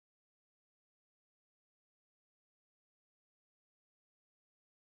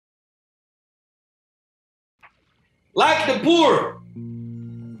Like the poor,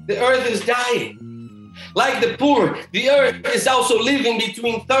 the earth is dying. Like the poor, the earth is also living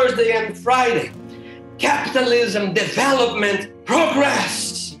between Thursday and Friday. Capitalism, development,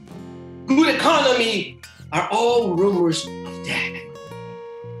 progress, good economy are all rumors of death.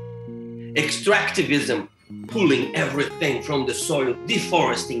 Extractivism, pulling everything from the soil,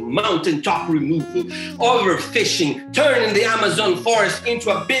 deforesting, mountaintop removal, overfishing, turning the Amazon forest into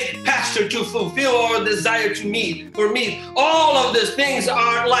a big pasture to fulfill our desire for meat. All of these things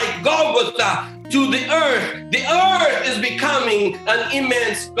are like Golgotha to the earth. The earth is becoming an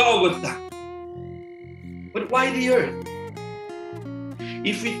immense Golgotha. But why the earth?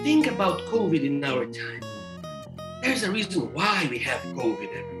 If we think about COVID in our time, there's a reason why we have COVID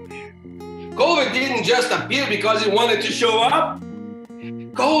everywhere. COVID didn't just appear because it wanted to show up.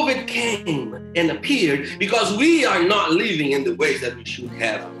 COVID came and appeared because we are not living in the ways that we should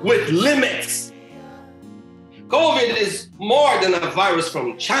have, with limits. COVID is more than a virus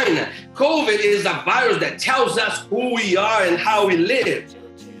from China. COVID is a virus that tells us who we are and how we live.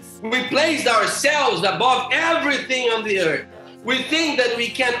 We placed ourselves above everything on the earth. We think that we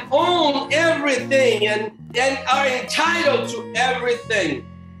can own everything and are entitled to everything.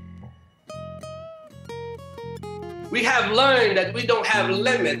 We have learned that we don't have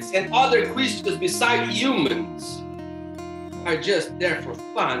limits, and other creatures beside humans are just there for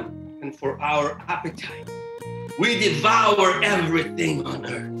fun and for our appetite. We devour everything on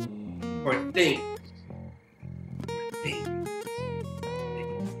earth for things.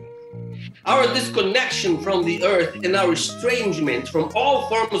 Our disconnection from the earth and our estrangement from all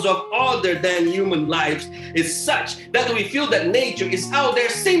forms of other than human lives is such that we feel that nature is out there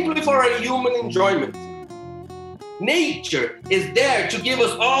simply for our human enjoyment. Nature is there to give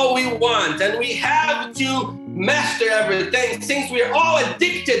us all we want, and we have to master everything. Since we are all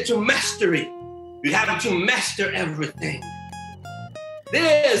addicted to mastery, we have to master everything.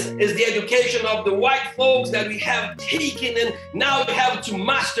 This is the education of the white folks that we have taken, and now we have to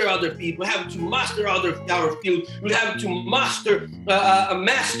master other people, we have to master our field, we have to master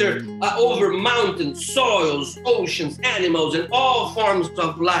over mountains, soils, oceans, animals, and all forms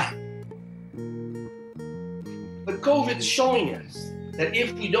of life. But COVID is showing us that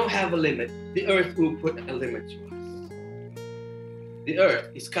if we don't have a limit, the earth will put a limit to us. The earth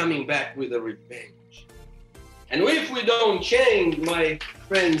is coming back with a revenge. And if we don't change, my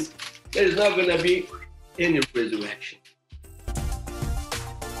friends, there's not going to be any resurrection.